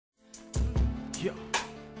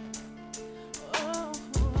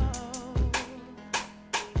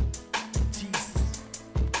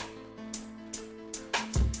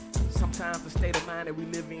state of mind that we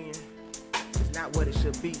live in is not what it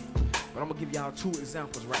should be. But I'm gonna give y'all 2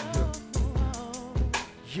 examples right here.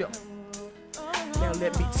 Yeah. Now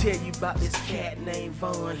let me tell you about this cat named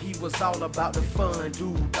Vaughn. He was all about the fun.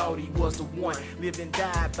 Dude thought he was the one. Lived and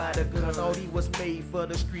died by the gun. Thought he was made for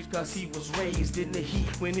the streets cause he was raised in the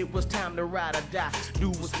heat. When it was time to ride or die,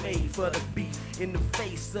 dude was made for the beat. In the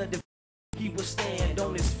face of the he would stand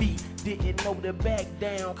on his feet. Didn't know to back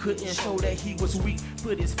down, couldn't show that he was weak.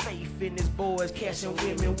 Put his faith in his boys, catching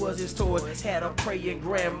women was his toys. Had a praying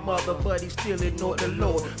grandmother, but he still ignored the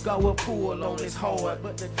Lord. God would pull on his heart,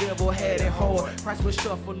 but the devil had it hard. Christ would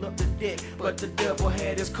shuffle up the deck, but the devil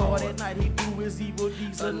had his card. At night he do his evil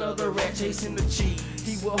deeds, another rat chasing the cheese.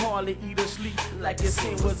 He would hardly eat or sleep, like his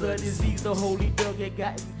sin was a disease. The holy dug had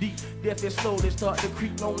gotten deep. Death had slowly start to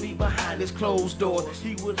creep, only behind his closed door.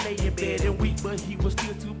 He would lay in bed and weep, but he was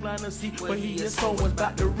still too blind to see when his soul was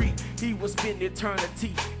about to reap. He would spend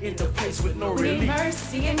eternity in the place with no relief. We need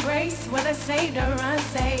mercy and grace, whether saved or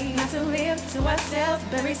unsaved. Not to live to ourselves,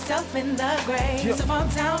 bury self in the grave. Yep. So fall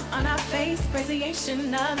down on our face, praise the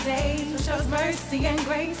ancient of days. Who shows mercy and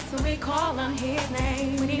grace when we call on his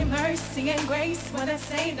name. We need mercy and grace, whether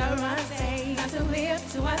saved or unsaved. Not to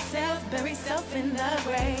live to ourselves, bury self in the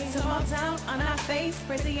grave. So fall down on our face,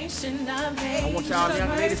 praise the ancient of days. I want y'all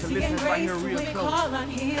young ladies to listen right here real close.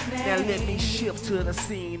 Now let me shift to the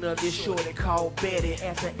scene of this shorty called Betty.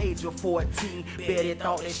 At the age of 14, Betty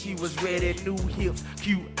thought that she was ready. New hips,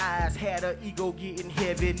 cute eyes, had her ego getting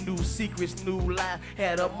heavy. New secrets, new lies,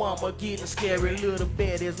 had her mama getting scary. Little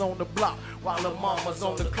Betty's on the block while her mama's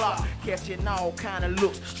on the clock. Catching all kind of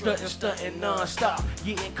looks, stunting non-stop.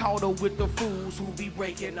 Getting caught up with the fools who be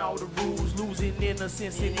breaking all the rules. Losing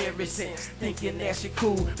innocence in every sense, thinking that she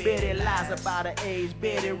cool. Betty lies about her age,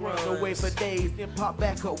 Betty runs away for days, then pop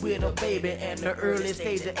back up with a baby and the early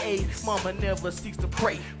stage of age. Mama never seeks to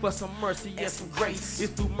pray for some mercy and some grace.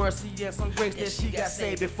 It's through mercy and some grace that she got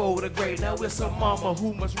saved before the grave. Now it's a mama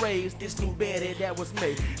who must raise this new Betty that was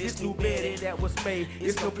made. This new Betty that was made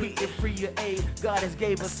is completely free of age. God has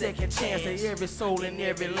gave a second chance to every soul in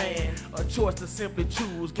every land. A choice to simply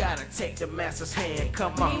choose, gotta take the master's hand.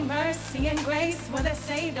 Come on. We need mercy and grace, whether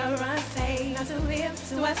saved or unsaved. Not to live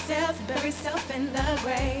to ourselves, bury self in the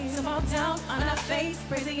grave. So fall down on our face,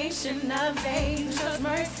 praise the ancient of days. Who shows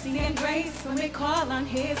mercy and grace when we call on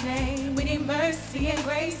his name. We need mercy and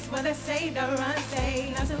grace, whether saved or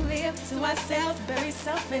unsaved. Not to live to ourselves, bury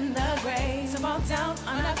self in the grave. So fall down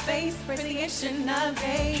on our face, praise the ancient of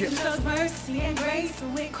days. Who shows mercy and grace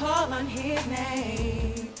when we call on his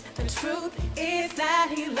name. The truth is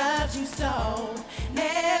that he loves you so,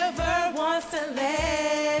 never wants to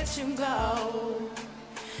let you go.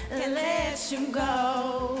 Let you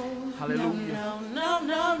go. Hallelujah.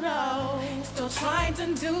 No. Still trying to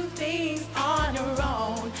do things on your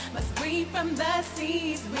own. Must reap from the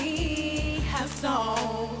seeds we have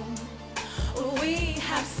sown. We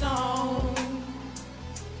have sown.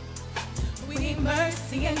 We need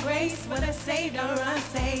mercy and grace, whether saved or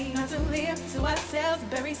unsaved. Not to live to ourselves,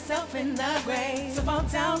 bury self in the grave. So fall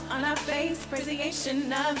down on our face, praise the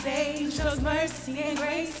ancient of days. Shows mercy and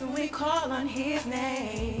grace when we call on his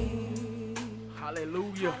name.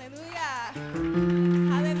 Hallelujah.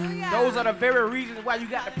 Hallelujah. Hallelujah. Those are the very reasons why you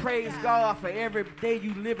got to praise God for every day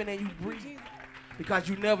you living and you breathe. Because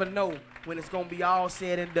you never know when it's going to be all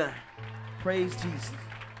said and done. Praise Jesus.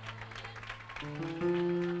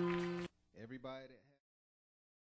 Everybody that